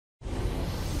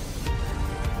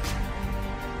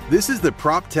This is the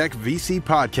PropTech VC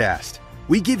Podcast.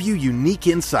 We give you unique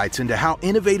insights into how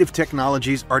innovative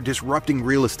technologies are disrupting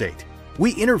real estate.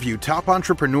 We interview top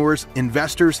entrepreneurs,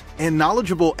 investors, and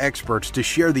knowledgeable experts to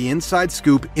share the inside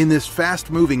scoop in this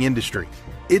fast-moving industry.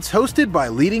 It's hosted by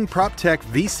leading PropTech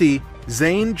VC,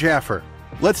 Zain Jaffer.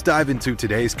 Let's dive into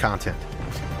today's content.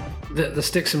 The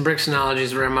sticks and bricks analogy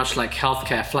is very much like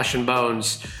healthcare, flesh and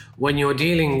bones. When you're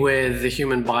dealing with the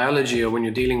human biology, or when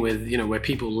you're dealing with, where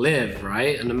people live,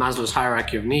 right? And the Maslow's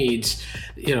hierarchy of needs,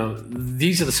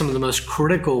 these are some of the most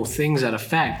critical things that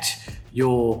affect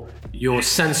your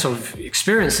sense of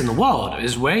experience in the world,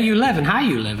 is where you live and how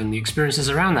you live and the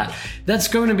experiences around that. That's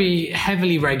going to be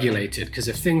heavily regulated, because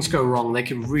if things go wrong, they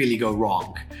can really go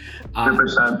wrong.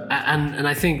 100%. And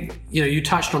I think, you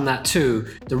touched on that too.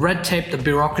 The red tape, the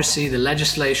bureaucracy, the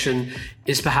legislation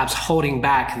is perhaps holding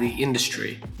back the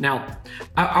industry. Now,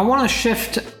 I want to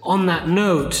shift on that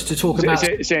note to talk about...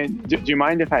 Zain, do you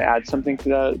mind if I add something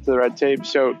to the red tape?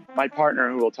 So my partner,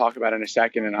 who we'll talk about in a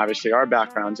second, and obviously our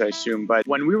backgrounds, I assume, but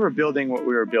when we were building what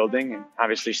we were building, and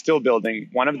obviously still building,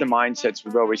 one of the mindsets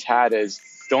we've always had is,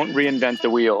 don't reinvent the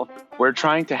wheel. We're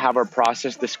trying to have our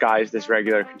process disguised as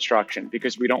regular construction,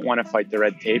 because we don't want to fight the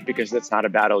red tape, because that's not a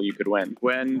battle you could win.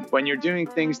 When you're doing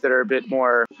things that are a bit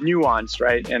more nuanced,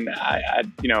 right? And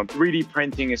 3D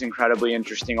printing is incredibly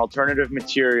interesting, alternative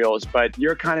materials, but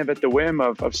you're kind of at the whim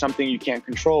of something you can't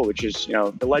control, which is,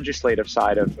 the legislative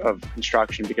side of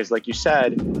construction. Because like you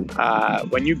said,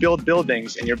 when you build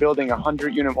buildings and you're building a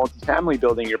 100-unit multifamily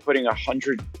building, you're putting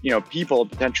 100, people,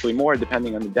 potentially more,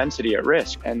 depending on the density, at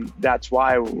risk. And that's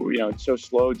why, it's so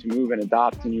slow to move and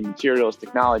adopt to new materials,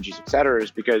 technologies, et cetera, is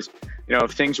because,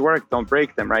 if things work, don't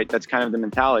break them, right? That's kind of the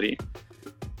mentality.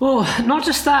 Well, not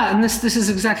just that, and this is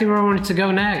exactly where I wanted to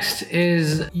go next,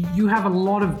 is you have a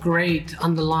lot of great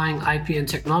underlying IP and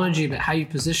technology, but how you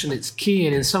position it's key.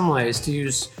 And in some ways, to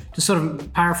sort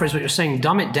of paraphrase what you're saying,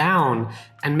 dumb it down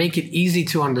and make it easy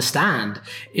to understand.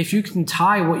 If you can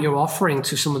tie what you're offering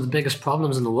to some of the biggest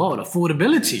problems in the world,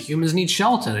 affordability, humans need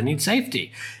shelter, they need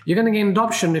safety. You're going to gain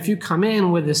adoption if you come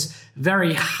in with this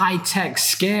very high-tech,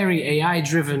 scary,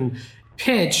 AI-driven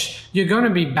pitch. You're going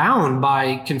to be bound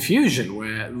by confusion,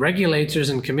 where regulators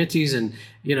and committees and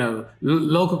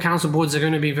local council boards are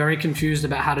going to be very confused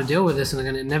about how to deal with this, and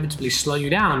they're going to inevitably slow you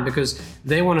down because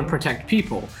they want to protect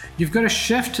people. You've got to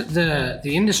shift the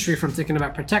industry from thinking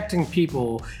about protecting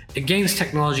people against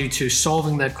technology to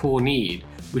solving their core need,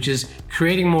 which is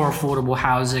creating more affordable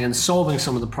housing and solving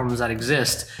some of the problems that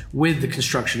exist with the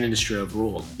construction industry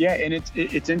overall. Yeah, and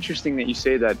it's interesting that you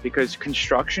say that, because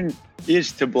construction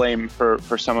is to blame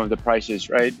for some of the prices,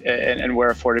 right? And where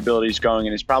affordability is going.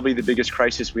 And it's probably the biggest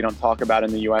crisis we don't talk about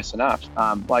in the US enough.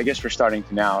 Well, I guess we're starting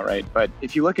to now, right? But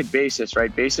if you look at basis,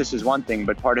 right? Basis is one thing,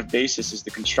 but part of basis is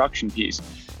the construction piece.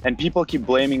 And people keep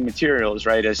blaming materials,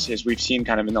 right? As we've seen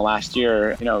kind of in the last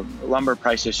year, lumber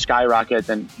prices skyrocket.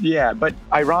 But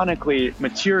ironically,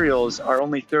 materials are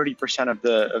only 30% of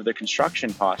the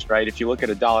construction cost, right? If you look at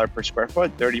 $1 per square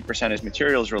foot, 30% is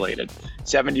materials related,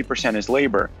 70% is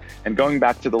labor. And going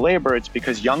back to the labor, it's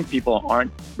because young people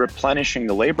aren't replenishing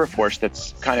the labor force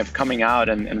that's kind of coming out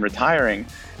and retiring.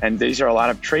 And these are a lot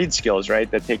of trade skills, right,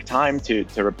 that take time to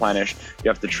replenish. You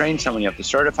have to train someone, you have to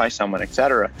certify someone, et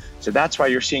cetera. So that's why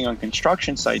you're seeing on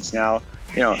construction sites now,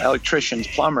 electricians,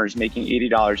 plumbers making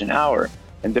 $80 an hour.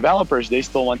 And developers, they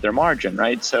still want their margin,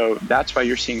 right? So that's why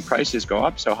you're seeing prices go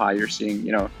up so high. You're seeing,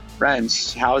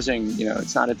 rents, housing,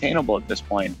 it's not attainable at this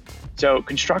point. So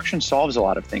construction solves a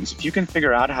lot of things. If you can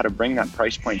figure out how to bring that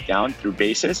price point down through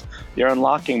basis, you're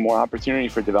unlocking more opportunity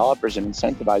for developers and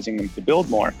incentivizing them to build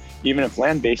more, even if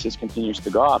land basis continues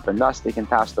to go up, and thus they can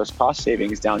pass those cost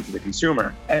savings down to the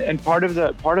consumer. And part of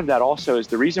that also is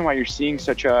the reason why you're seeing it's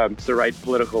the right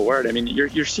political word. I mean,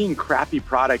 you're seeing crappy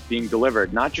product being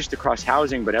delivered, not just across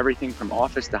housing, but everything from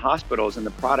office to hospitals. And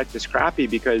the product is crappy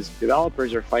because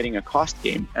developers are fighting a cost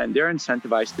game, and they're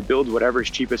incentivized to build whatever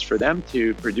is cheapest for them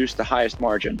to produce the highest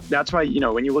margin. That's why,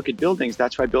 when you look at buildings,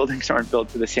 that's why buildings aren't built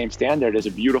to the same standard as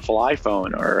a beautiful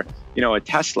iPhone or, a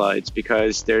Tesla. It's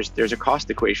because there's a cost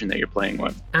equation that you're playing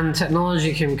with. And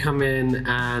technology can come in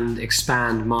and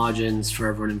expand margins for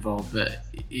everyone involved.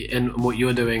 And what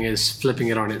you're doing is flipping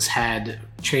it on its head,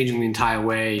 changing the entire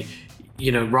way.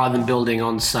 Rather than building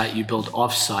on site, you build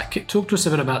off site. Talk to us a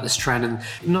bit about this trend, and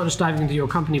not just diving into your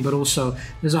company, but also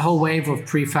there's a whole wave of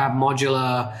prefab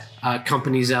modular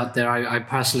companies out there. I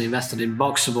personally invested in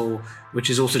Boxable, which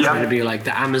is also trying to be like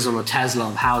the Amazon or Tesla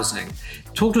of housing.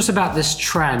 Talk to us about this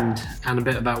trend and a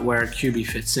bit about where QB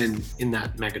fits in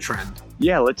that mega trend.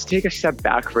 Yeah, let's take a step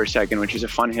back for a second, which is a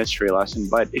fun history lesson.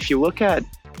 But if you look at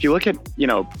if you look at,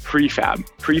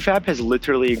 prefab has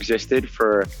literally existed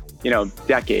for,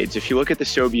 decades. If you look at the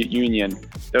Soviet Union,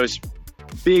 those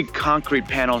big concrete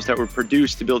panels that were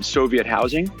produced to build Soviet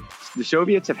housing, the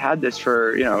Soviets have had this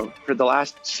for the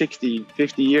last 60,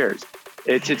 50 years.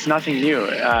 It's nothing new,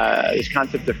 this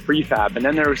concept of prefab. And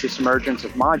then there was this emergence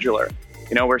of modular,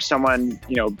 where someone,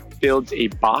 builds a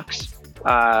box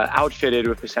outfitted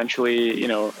with essentially,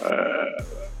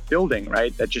 building,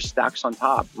 right, that just stacks on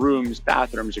top, rooms,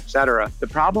 bathrooms, etc. The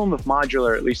problem with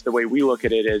modular, at least the way we look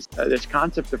at it, is this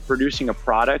concept of producing a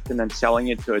product and then selling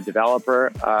it to a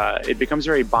developer. It becomes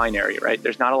very binary, right?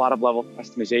 There's not a lot of level of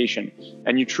customization,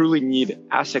 and you truly need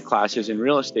asset classes in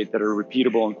real estate that are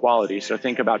repeatable in quality. So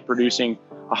think about producing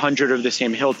 100 of the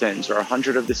same Hiltons or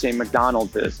 100 of the same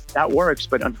McDonald's. That works,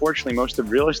 but unfortunately, most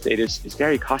of real estate is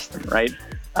very custom, right?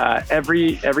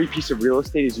 Every piece of real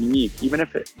estate is unique. Even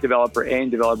if developer A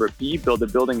and developer B build a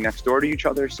building next door to each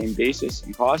other, same basis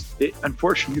and cost,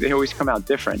 unfortunately, they always come out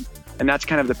different. And that's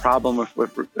kind of the problem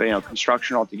with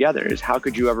construction altogether, is how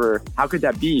could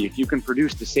that be if you can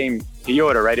produce the same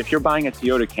Toyota, right? If you're buying a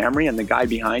Toyota Camry and the guy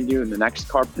behind you in the next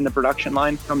car in the production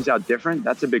line comes out different,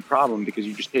 that's a big problem because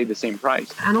you just paid the same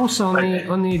price. And also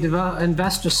on the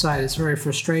investor side, it's very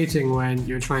frustrating when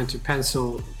you're trying to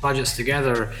pencil budgets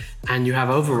together and you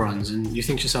have overruns and you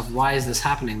think to yourself, why is this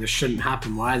happening? This shouldn't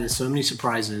happen. Why are there so many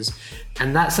surprises?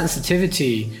 And that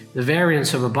sensitivity, the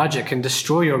variance of a budget, can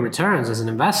destroy your returns as an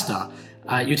investor.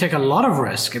 You take a lot of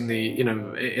risk in the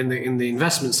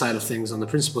investment side of things, on the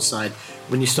principal side.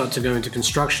 When you start to go into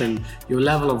construction, your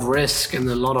level of risk and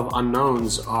a lot of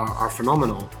unknowns are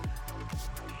phenomenal.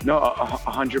 No,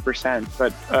 100%.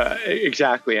 But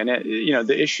exactly. And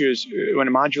the issue is when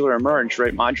modular emerged,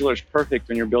 right? Modular is perfect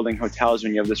when you're building hotels,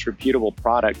 when you have this repeatable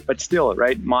product. But still,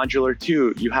 right? Modular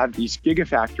too, you have these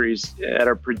gigafactories that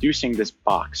are producing this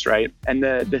box, right? And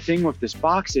the thing with this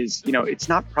box is, it's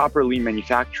not properly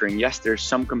manufacturing. Yes, there's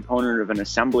some component of an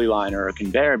assembly line or a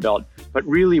conveyor belt, but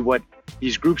really what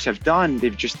these groups have done,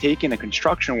 they've just taken a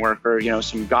construction worker,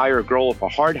 some guy or girl with a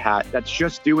hard hat that's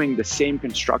just doing the same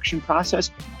construction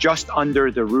process just under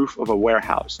the roof of a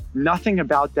warehouse. Nothing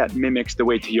about that mimics the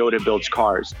way Toyota builds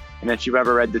cars. And if you've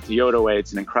ever read The Toyota Way,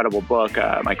 it's an incredible book.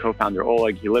 My co-founder,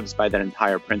 Oleg, he lives by that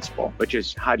entire principle, which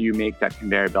is how do you make that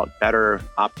conveyor belt better,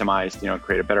 optimized,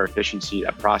 create a better efficiency,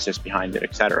 a process behind it,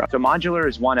 etc. So modular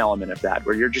is one element of that,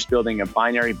 where you're just building a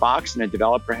binary box and a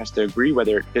developer has to agree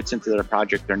whether it fits into their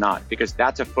project or not, because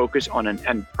that's a focus on an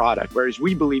end product. Whereas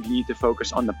we believe you need to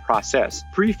focus on the process.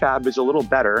 Prefab is a little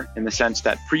better in the sense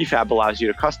that prefab allows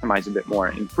you to customize a bit more.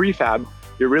 In prefab,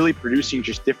 you're really producing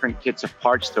just different kits of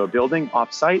parts to a building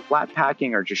off-site, flat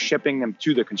packing, or just shipping them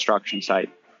to the construction site.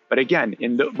 But again,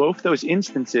 in both those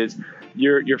instances,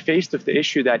 you're faced with the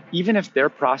issue that even if their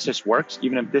process works,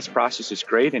 even if this process is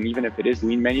great, and even if it is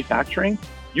lean manufacturing,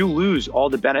 you lose all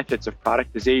the benefits of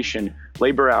productization,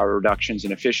 labor hour reductions,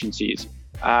 and efficiencies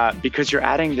because you're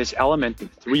adding this element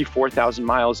of 4,000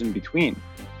 miles in between.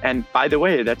 And by the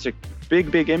way, that's a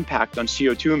big impact on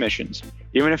CO2 emissions.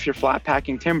 Even if you're flat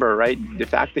packing timber, right? The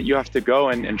fact that you have to go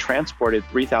and transport it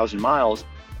 3,000 miles,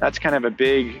 that's kind of a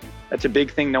big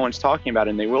thing no one's talking about,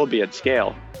 and they will be at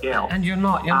scale. And you're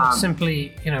not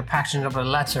simply, packaging up a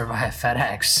letter via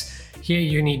FedEx. Here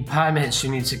you need permits, you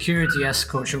need security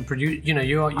escorts, you'll produce,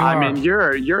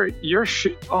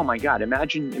 oh my God,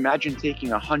 imagine taking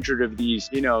 100 of these,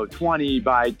 20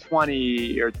 by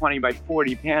 20 or 20 by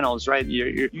 40 panels, right?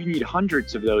 You need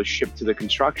hundreds of those shipped to the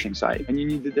construction site, and you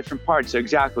need the different parts. So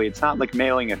exactly, it's not like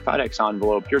mailing a FedEx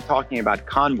envelope. You're talking about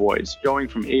convoys going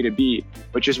from A to B,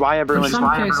 which is why everyone's... In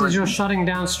some cases, you're shutting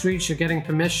down streets, you're getting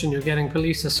permission, you're getting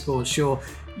police escorts,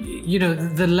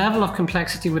 the level of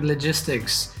complexity with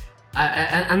logistics.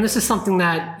 And this is something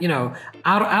that,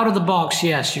 out of the box,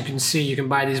 yes, you can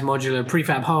buy these modular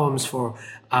prefab homes for,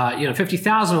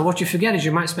 50,000. But what you forget is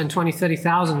you might spend 20,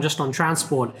 30,000 just on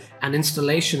transport and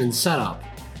installation and setup.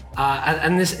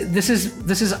 And this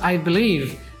is, I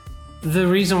believe, the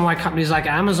reason why companies like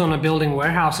Amazon are building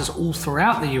warehouses all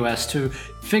throughout the US to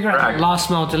figure out that last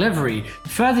mile delivery. The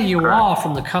further you are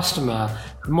from the customer,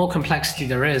 the more complexity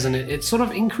there is, and it sort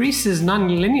of increases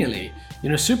non-linearly.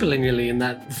 Super linearly, in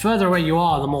that the further away you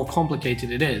are, the more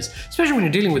complicated it is. Especially when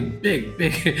you're dealing with big,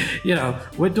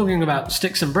 we're talking about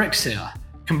sticks and bricks here,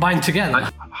 combined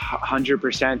together.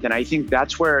 100%. And I think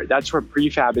that's where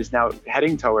prefab is now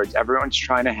heading towards. Everyone's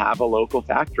trying to have a local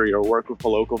factory or work with a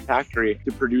local factory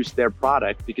to produce their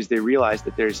product because they realize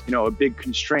that there's, a big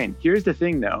constraint. Here's the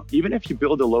thing though, even if you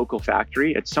build a local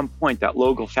factory, at some point that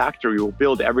local factory will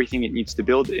build everything it needs to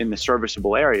build in the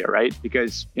serviceable area, right?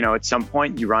 Because, at some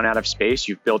point you run out of space,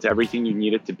 you've built everything you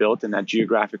needed to build in that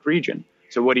geographic region.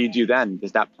 So what do you do then?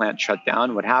 Does that plant shut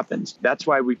down? What happens? That's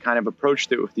why we kind of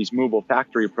approached it with these movable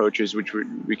factory approaches, which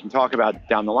we can talk about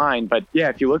down the line. But yeah,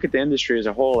 if you look at the industry as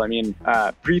a whole, I mean,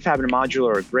 prefab and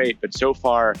modular are great, but so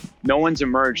far, no one's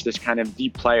emerged this kind of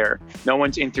deep player. No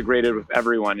one's integrated with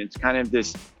everyone. It's kind of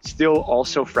this still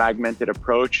also fragmented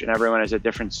approach, and everyone has a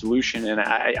different solution. And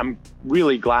I'm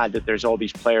really glad that there's all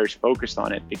these players focused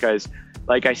on it because,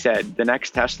 like I said, the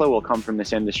next Tesla will come from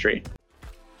this industry.